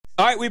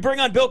All right, we bring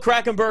on Bill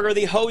Krackomberger,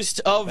 the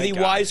host of the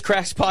God.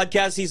 Wisecracks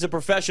podcast. He's a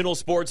professional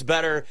sports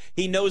bettor.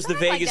 He knows the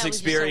Vegas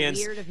experience.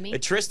 Just so weird of me.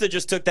 Trista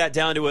just took that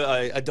down to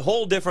a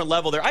whole different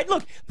level there.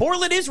 Look,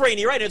 Portland is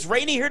rainy, right? It's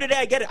rainy here today.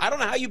 I get it. I don't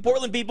know how you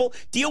Portland people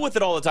deal with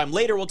it all the time.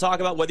 Later, we'll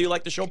talk about whether you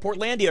like the show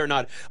Portlandia or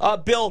not.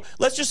 Bill,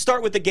 let's just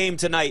start with the game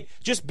tonight.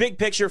 Just big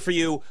picture for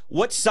you.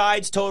 What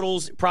sides,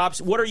 totals, props,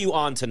 what are you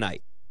on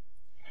tonight?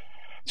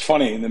 It's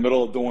funny, in the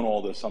middle of doing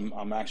all this,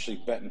 I'm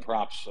actually betting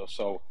props.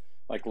 So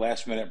like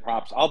last-minute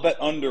props. I'll bet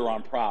under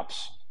on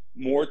props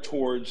more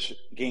towards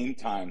game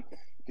time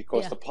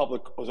because the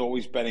public was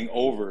always betting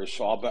overs,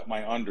 so I'll bet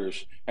my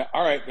unders.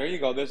 All right, there you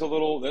go. There's a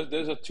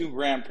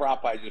 $2,000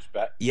 prop I just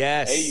bet.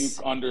 Yes.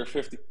 AU under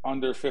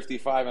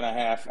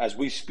 55.5 as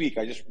we speak.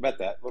 I just bet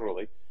that,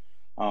 literally.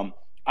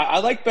 I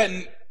like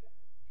betting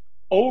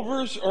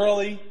overs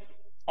early,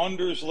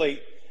 unders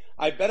late.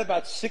 I bet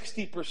about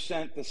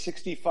 60% to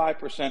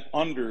 65%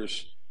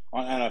 unders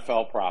on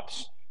NFL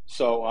props.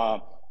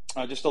 So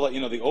just to let you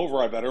know, the over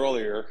I bet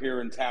earlier here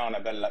in town, I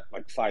bet at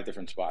like 5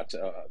 different spots.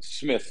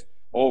 Smith,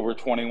 over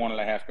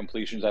 21.5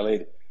 completions. I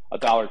laid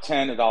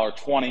 $1.10,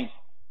 $1.20,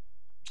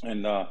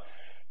 and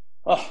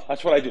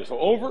that's what I do. So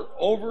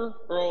over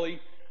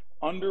early,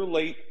 under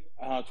late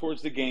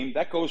towards the game.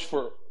 That goes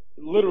for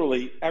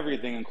literally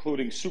everything,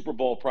 including Super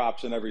Bowl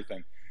props and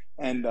everything.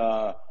 And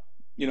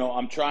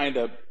I'm trying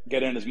to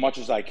get in as much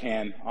as I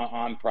can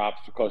on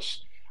props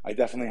because I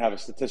definitely have a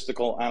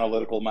statistical,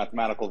 analytical,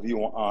 mathematical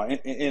view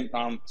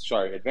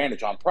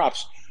advantage on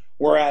props.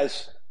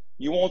 Whereas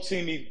you won't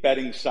see me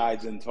betting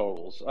sides and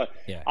totals.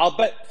 I'll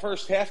bet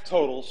first half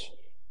totals.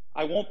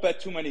 I won't bet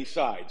too many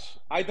sides.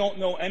 I don't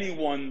know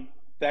anyone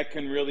that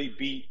can really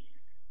beat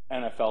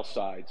NFL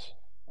sides.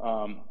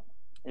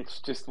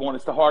 It's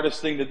the hardest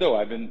thing to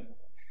do.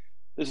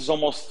 This is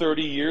almost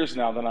 30 years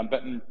now that I'm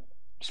betting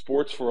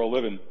sports for a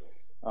living.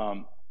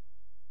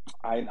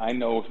 I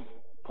know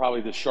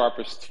probably the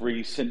sharpest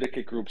 3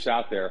 syndicate groups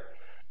out there.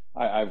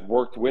 I've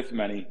worked with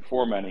many,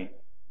 for many.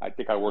 I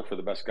think I worked for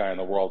the best guy in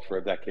the world for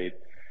a decade.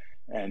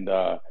 And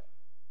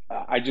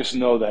I just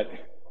know that,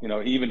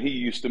 even he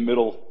used to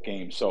middle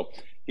games. So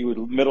he would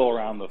middle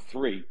around the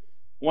 3.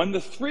 When the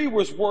 3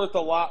 was worth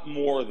a lot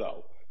more,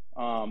 though,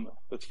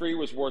 the 3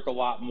 was worth a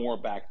lot more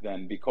back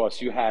then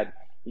because you had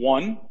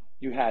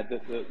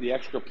the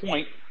extra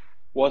point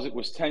it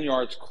was 10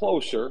 yards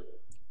closer.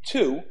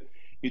 2,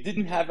 you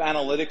didn't have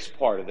analytics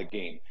part of the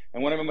game.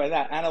 And what I mean by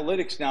that,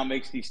 analytics now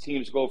makes these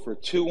teams go for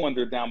 2 when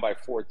they're down by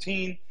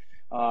 14.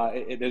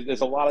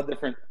 There's a lot of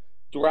different,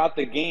 throughout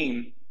the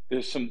game,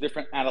 there's some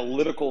different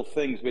analytical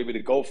things, maybe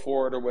to go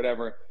for it or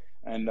whatever.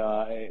 And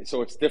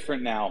so it's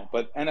different now.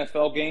 But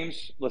NFL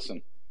games,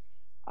 listen,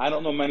 I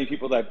don't know many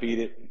people that beat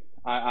it.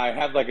 I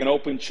have like an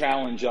open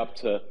challenge up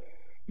to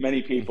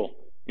many people.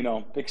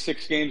 Pick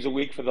 6 games a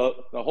week for the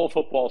whole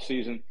football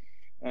season.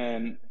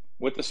 And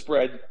with the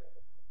spread,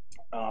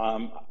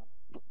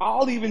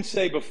 I'll even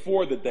say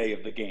before the day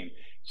of the game.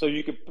 So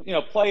you could,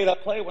 play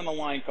it when the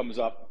line comes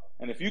up.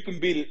 And if you can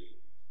beat it,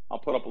 I'll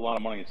put up a lot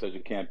of money and says you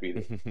can't beat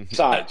it.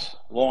 Sides,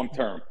 long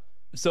term.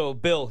 So,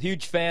 Bill,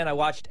 huge fan. I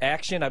watched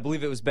Action. I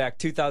believe it was back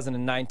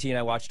 2019.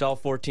 I watched all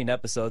 14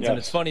 episodes. Yes. And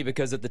it's funny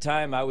because at the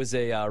time I was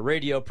a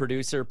radio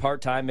producer,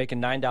 part-time,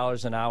 making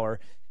 $9 an hour.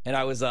 And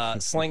I was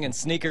slinging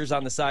sneakers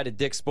on the side of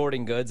Dick's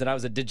Sporting Goods. And I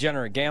was a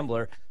degenerate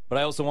gambler. But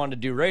I also wanted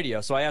to do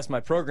radio. So I asked my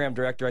program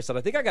director, I said,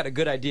 I think I got a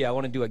good idea. I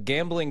want to do a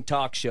gambling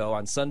talk show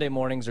on Sunday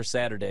mornings or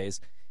Saturdays.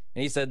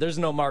 And he said, there's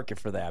no market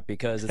for that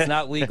because it's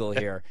not legal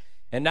here.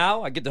 And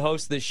now I get to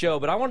host this show.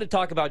 But I want to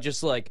talk about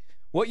just like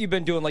what you've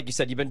been doing. Like you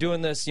said, you've been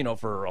doing this,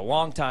 for a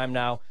long time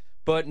now.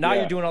 But now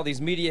you're doing all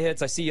these media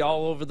hits. I see you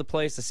all over the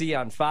place. I see you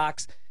on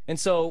Fox. And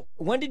so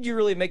when did you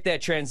really make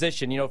that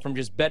transition, from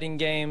just betting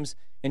games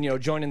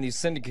and, joining these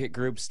syndicate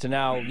groups to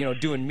now,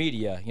 doing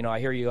media? I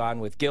hear you on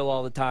with Gil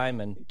all the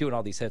time and doing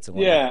all these hits and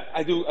whatnot. Yeah,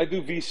 I do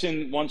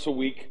VSiN once a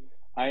week.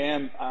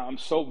 I'm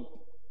so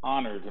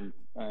honored, and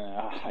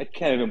I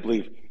can't even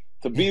believe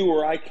to be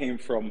where I came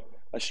from,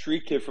 a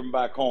street kid from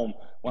back home.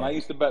 When I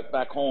used to bet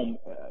back home,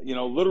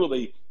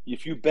 literally,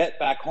 if you bet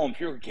back home, if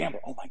you're a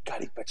gambler, oh my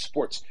God, he bets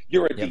sports.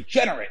 You're a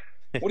degenerate.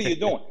 What are you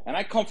doing? And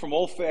I come from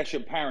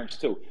old-fashioned parents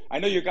too. I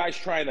know you guys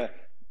trying to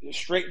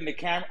straighten the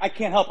camera. I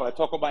can't help it. I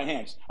talk with my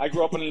hands. I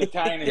grew up in an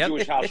Italian and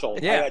Jewish household.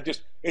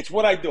 It's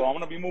what I do. I'm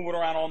going to be moving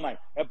around all night.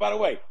 And by the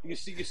way, you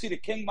see the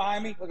king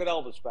behind me? Look at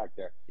Elvis back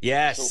there.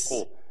 Yes.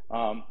 So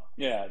cool.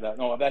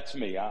 That's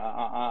me.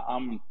 I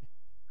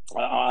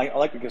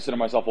like to consider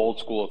myself old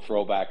school, a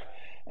throwback.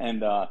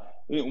 And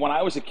when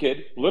I was a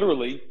kid,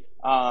 literally,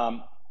 I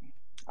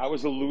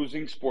was a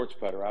losing sports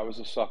bettor. I was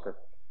a sucker.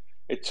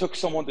 It took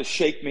someone to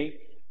shake me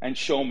and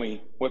show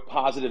me what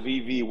positive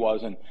EV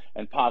was and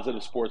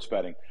positive sports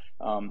betting.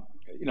 A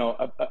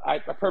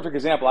perfect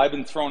example, I've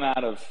been thrown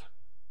out of,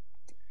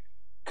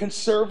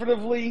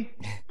 conservatively,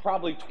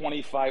 probably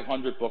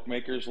 2,500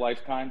 bookmakers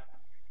lifetime.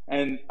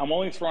 And I'm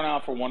only thrown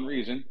out for one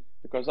reason,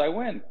 because I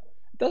win.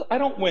 I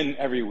don't win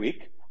every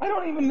week. I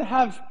don't even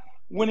have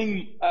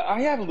winning.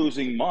 I have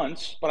losing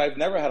months, but I've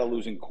never had a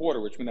losing quarter,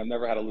 which means I've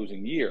never had a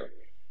losing year.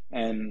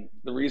 And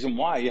the reason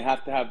why, you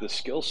have to have the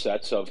skill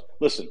sets of,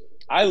 listen,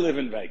 I live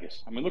in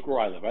Vegas. I mean, look where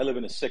I live. I live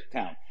in a sick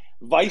town.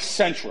 Vice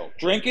Central.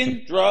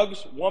 Drinking,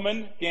 drugs,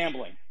 woman,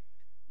 gambling.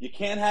 You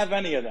can't have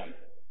any of them.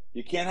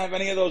 You can't have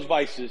any of those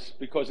vices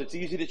because it's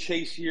easy to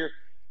chase here.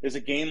 There's a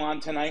game on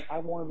tonight. I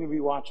won't even be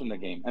watching the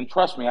game. And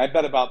trust me, I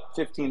bet about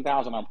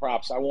 15,000 on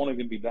props. I won't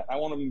even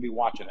be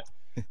watching it.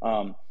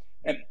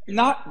 And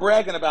not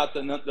bragging about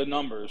the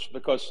numbers,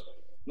 because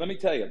let me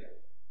tell you,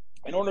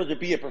 in order to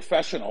be a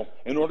professional,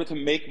 in order to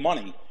make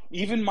money,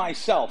 even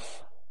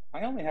myself,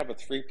 I only have a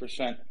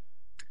 3%.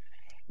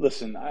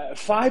 Listen,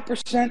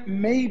 5%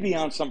 maybe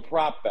on some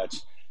prop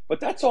bets, but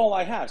that's all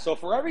I have. So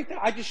for every,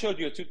 I just showed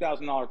you a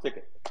 $2,000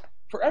 ticket.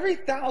 For every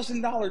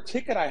 $1,000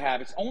 ticket I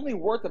have, it's only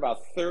worth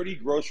about 30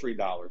 grocery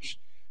dollars.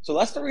 So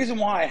that's the reason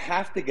why I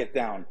have to get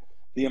down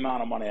the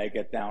amount of money I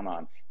get down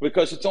on,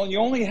 because it's only, you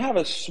only have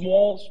a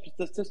small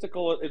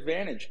statistical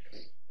advantage.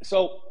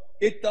 So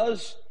it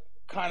does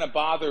kind of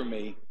bother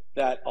me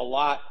that a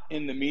lot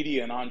in the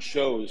media and on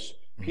shows,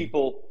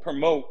 people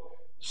promote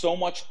so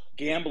much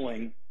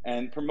gambling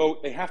and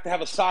promote, they have to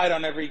have a side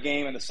on every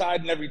game and a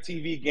side in every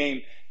TV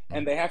game,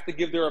 and they have to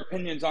give their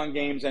opinions on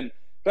games. And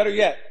better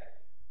yet,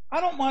 I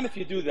don't mind if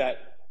you do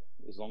that,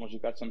 as long as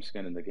you've got some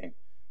skin in the game,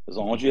 as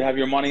long as you have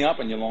your money up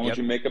and as long as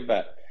you make a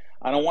bet.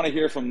 I don't want to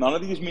hear from none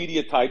of these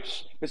media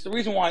types. It's the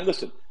reason why,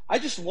 listen, I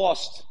just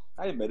lost,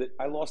 I admit it,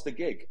 I lost a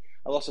gig.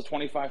 I lost a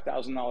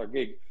 $25,000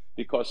 gig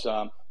because,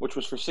 which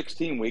was for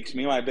 16 weeks,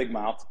 me and my big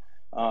mouth,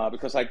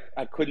 because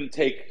I couldn't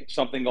take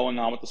something going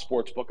on with the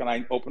sports book, and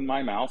I opened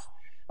my mouth,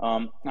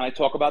 and I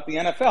talk about the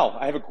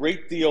NFL. I have a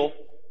great deal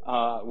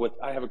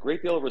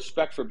of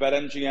respect for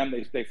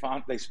BetMGM.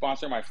 They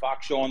sponsor my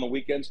Fox show on the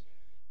weekends.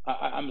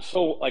 I'm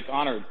so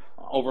honored.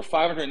 Over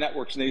 500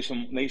 networks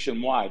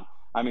nationwide.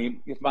 I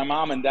mean, if my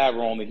mom and dad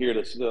were only here,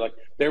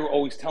 they were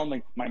always telling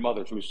me, my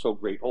mother, who was so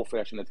great,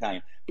 old-fashioned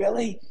Italian,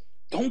 Billy,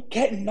 don't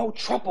get in no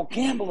trouble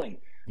gambling.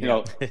 You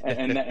know,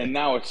 and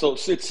now it's so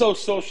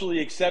socially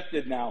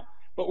accepted now.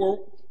 But we're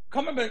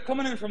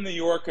coming in from New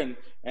York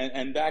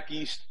and back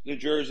east, New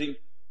Jersey.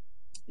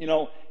 You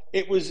know,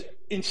 it was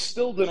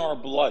instilled in our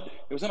blood.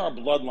 It was in our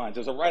bloodlines.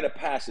 There's a rite of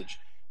passage.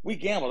 We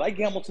gambled. I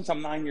gambled since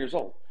I'm 9 years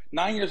old.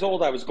 9 years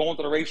old, I was going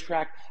to the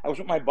racetrack. I was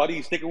with my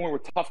buddies, thinking we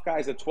were tough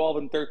guys at 12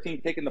 and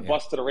 13, taking the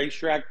bus to the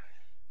racetrack,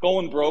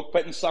 going broke,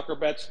 betting sucker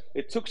bets.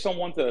 It took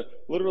someone to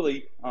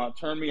literally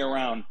turn me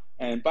around.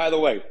 And by the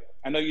way,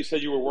 I know you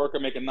said you were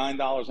working, making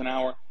 $9 an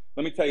hour.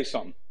 Let me tell you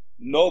something.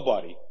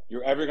 Nobody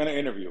you're ever going to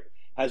interview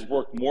has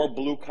worked more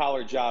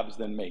blue-collar jobs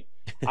than me.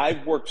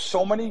 I've worked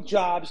so many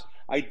jobs.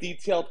 I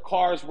detailed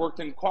cars, worked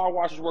in car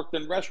washes, worked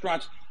in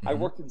restaurants. I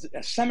worked in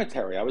a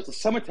cemetery. I was a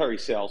cemetery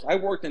sales. I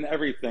worked in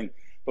everything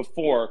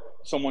before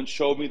someone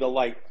showed me the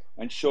light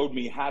and showed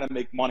me how to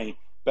make money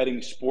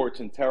betting sports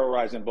and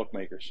terrorizing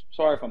bookmakers.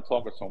 Sorry if I'm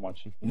talking so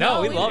much.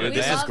 No, we love it.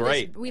 This is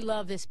great. We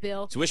love this,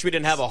 Bill. So wish we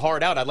didn't have a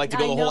hard out. I'd like to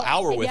go the whole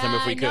hour with him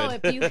if we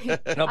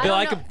could. No, Bill,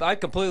 I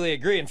completely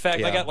agree. In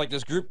fact, I got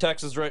this group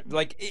text is right.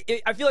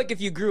 I feel like if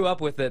you grew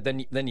up with it,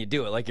 then you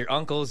do it. Like your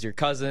uncles, your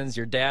cousins,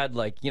 your dad.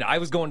 I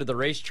was going to the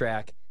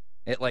racetrack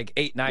at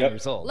 8, 9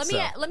 years old.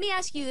 Let me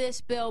ask you this,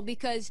 Bill,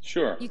 because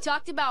you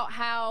talked about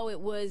how it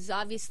was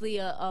obviously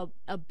a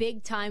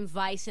big time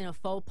vice and a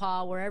faux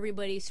pas where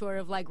everybody sort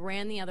of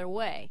ran the other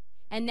way,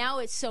 and now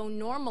it's so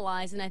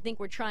normalized, and I think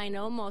we're trying to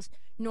almost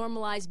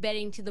normalize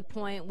betting to the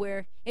point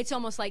where it's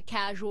almost like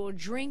casual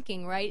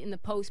drinking, right, in the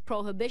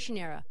post-prohibition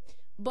era.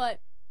 But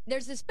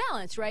there's this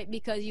balance, right,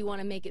 because you want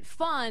to make it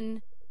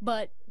fun,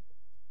 but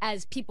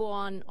as people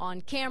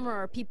on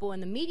camera or people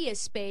in the media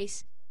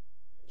space,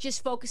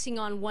 just focusing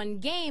on one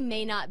game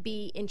may not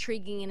be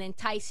intriguing and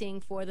enticing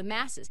for the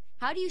masses.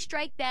 How do you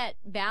strike that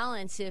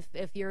balance if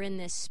you're in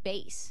this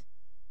space?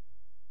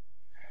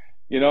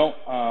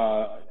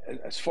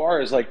 As far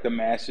as the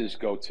masses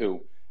go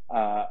too,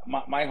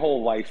 my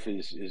whole life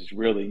is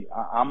really,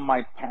 I'm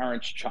my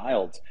parents'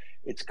 child.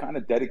 It's kind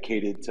of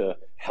dedicated to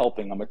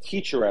helping. I'm a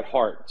teacher at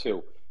heart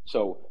too.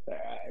 So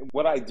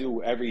what I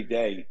do every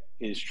day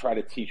is try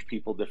to teach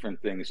people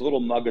different things, little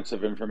nuggets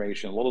of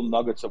information, little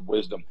nuggets of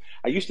wisdom.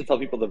 I used to tell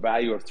people the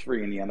value of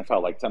 3 in the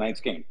NFL, like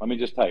tonight's game. Let me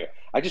just tell you,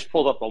 I just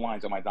pulled up the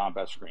lines on my Don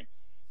Best screen.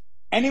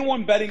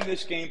 Anyone betting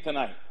this game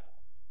tonight,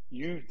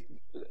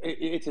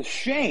 it's a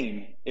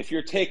shame if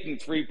you're taking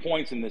 3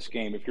 points in this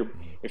game,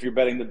 if you're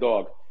betting the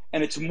dog.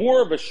 And it's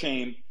more of a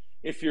shame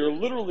if you're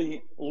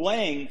literally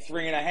laying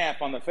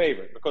 3.5 on the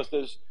favorite, because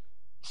there's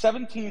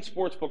 17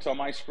 sports books on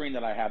my screen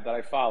that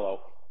I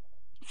follow.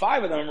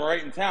 5 of them are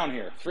right in town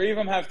here. 3 of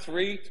them have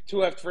 3, 2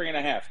 have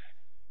 3.5.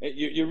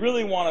 You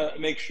really want to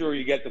make sure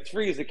you get the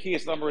 3 is the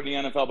keyest number in the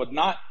NFL, but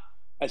not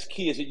as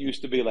key as it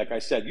used to be. Like I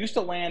said, used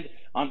to land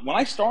on, when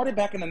I started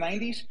back in the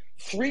 90s,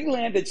 3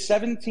 landed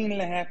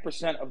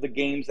 17.5% of the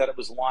games that it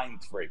was line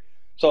 3.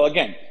 So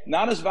again,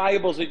 not as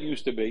valuable as it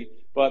used to be,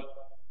 but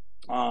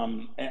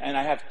and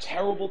I have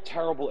terrible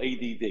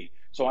ADD.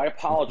 So I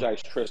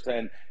apologize,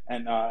 Trista,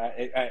 and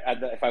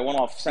if I went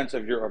off sense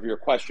of your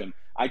question,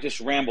 I just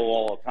ramble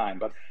all the time.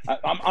 But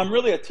I'm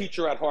really a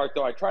teacher at heart,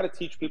 though. I try to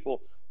teach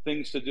people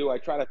things to do. I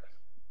try to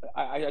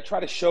I try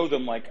to show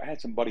them, like, I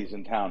had some buddies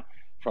in town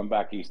from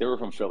back east. They were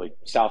from Philly,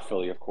 South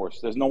Philly, of course.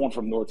 There's no one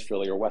from North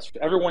Philly or West.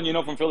 Everyone you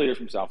know from Philly is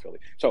from South Philly.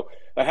 So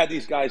I had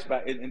these guys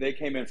back, and they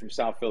came in from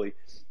South Philly,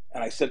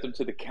 and I sent them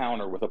to the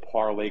counter with a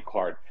parlay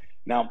card.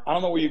 Now, I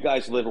don't know where you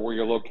guys live or where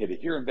you're located.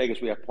 Here in Vegas,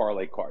 we have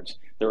parlay cards.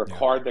 They're a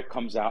card that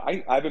comes out.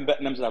 I've been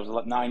betting them since I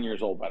was 9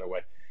 years old, by the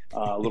way,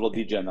 a little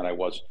degen that I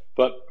was.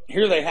 But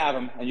here they have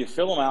them, and you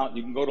fill them out.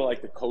 You can go to,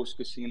 like, the Coast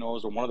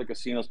casinos or one of the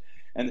casinos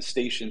and the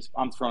stations.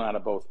 I'm thrown out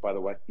of both, by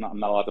the way. I'm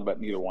not allowed to bet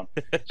neither one.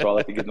 So I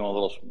like to give them a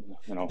little,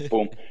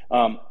 boom.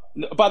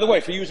 By the way,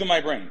 for using my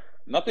brain,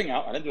 nothing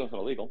out. I didn't do anything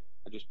illegal.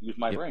 I just used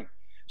my brain.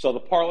 So the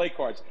parlay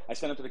cards, I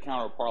sent them to the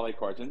counter with parlay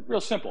cards. And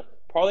real simple.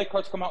 Parlay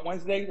cards come out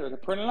Wednesday. They're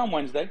printed on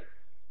Wednesday.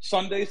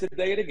 Sunday's the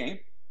day of the game.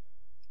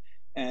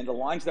 And the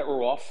lines that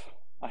were off,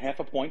 a half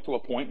a point to a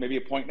point, maybe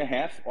a point and a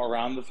half, or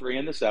around the 3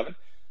 and the 7.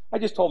 I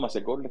just told them, I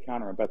said, go to the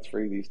counter and bet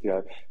 3 of these.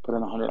 Put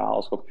in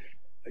 $100.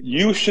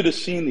 You should have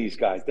seen these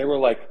guys. They were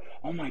like,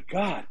 oh, my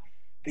God,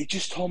 they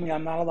just told me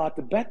I'm not allowed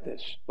to bet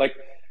this. Like,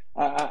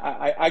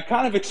 I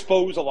kind of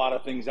expose a lot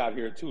of things out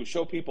here, too.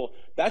 Show people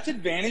that's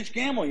advantage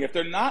gambling. If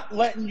they're not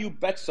letting you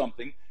bet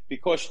something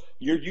because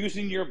you're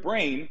using your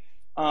brain,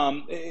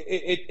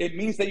 it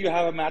means that you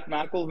have a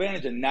mathematical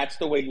advantage, and that's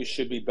the way you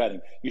should be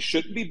betting. You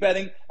shouldn't be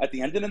betting at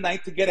the end of the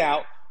night to get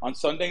out on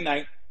Sunday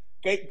night.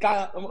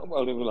 I'm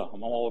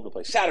all over the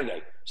place.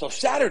 Saturday. So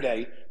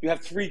Saturday, you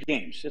have 3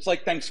 games. It's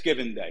like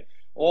Thanksgiving Day,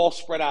 all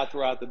spread out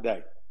throughout the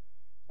day.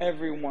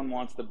 Everyone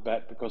wants to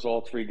bet because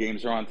all 3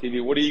 games are on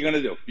TV. What are you going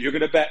to do? You're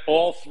going to bet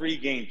all 3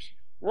 games.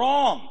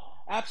 Wrong.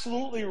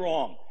 Absolutely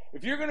wrong.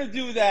 If you're going to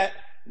do that,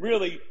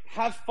 really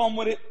have fun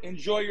with it.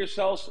 Enjoy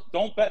yourselves.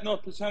 Don't bet no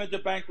percentage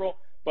of bankroll.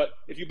 But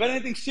if you bet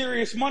anything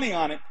serious money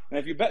on it, and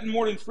if you're betting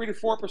more than 3 to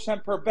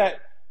 4% per bet,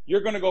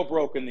 you're going to go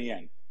broke in the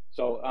end.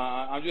 So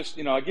I'm just,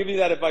 I give you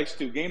that advice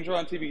too. Games are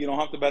on TV. You don't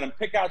have to bet them.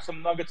 Pick out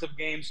some nuggets of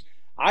games.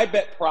 I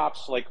bet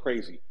props like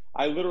crazy.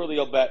 I literally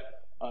will bet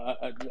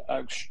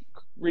a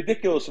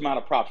ridiculous amount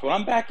of props. When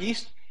I'm back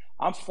east,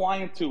 I'm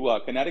flying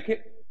to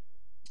Connecticut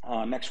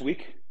next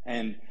week,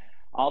 and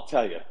I'll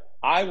tell you,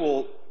 I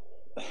will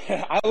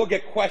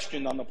get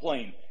questioned on the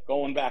plane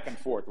going back and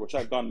forth, which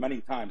I've done many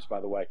times, by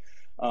the way,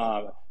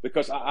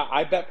 because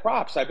I bet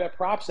props. I bet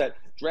props at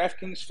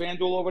DraftKings,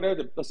 FanDuel over there.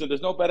 Listen,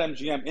 there's no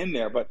BetMGM in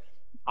there, but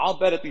I'll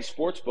bet at these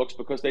sports books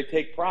because they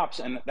take props,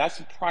 and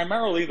that's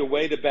primarily the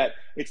way to bet.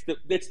 It's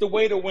the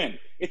way to win.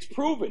 It's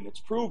proven. It's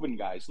proven,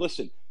 guys.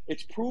 Listen,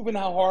 it's proven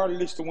how hard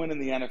it is to win in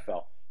the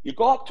NFL. You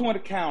go up to a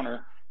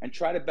counter and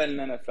try to bet an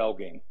NFL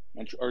game,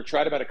 or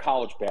try to bet a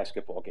college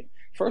basketball game.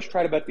 First,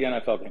 try to bet the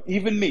NFL game.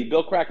 Even me,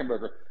 Bill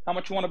Krackomberger, how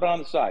much you want to bet on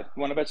the side?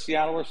 You want to bet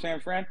Seattle or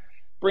San Fran?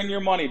 Bring your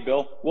money,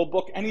 Bill. We'll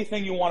book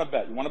anything you want to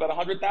bet. You want to bet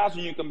 $100,000,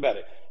 you can bet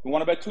it. You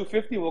want to bet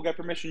 $250, we'll get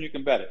permission, you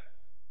can bet it.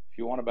 If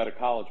you want to bet a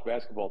college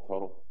basketball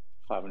total,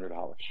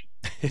 $500.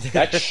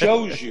 That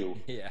shows you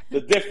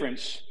the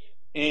difference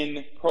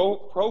in pro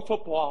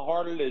football, how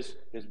hard it is.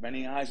 There's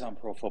many eyes on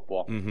pro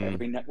football. Mm-hmm.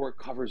 Every network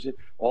covers it.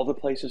 All the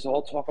places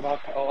all talk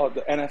about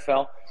the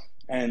NFL.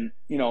 And,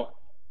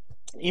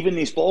 even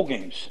these bowl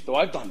games, though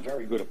I've done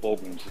very good at bowl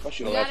games,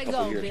 especially the last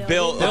couple of years.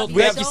 Bill,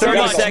 we have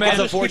 30 seconds,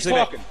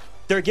 unfortunately.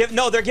 They're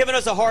giving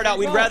us a hard out.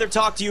 We'd rather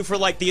talk to you for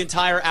like the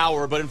entire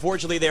hour, but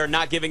unfortunately they are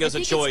not giving us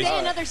a choice.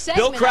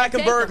 Bill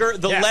Krackomberger,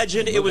 the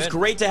legend, it was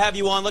great to have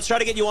you on. Let's try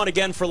to get you on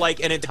again for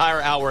like an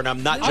entire hour, and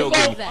I'm not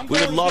joking. We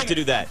would love to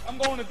do that. I'm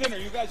going to dinner.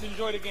 You guys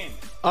enjoy the game.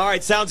 All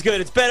right, sounds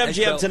good. It's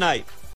BetMGM tonight.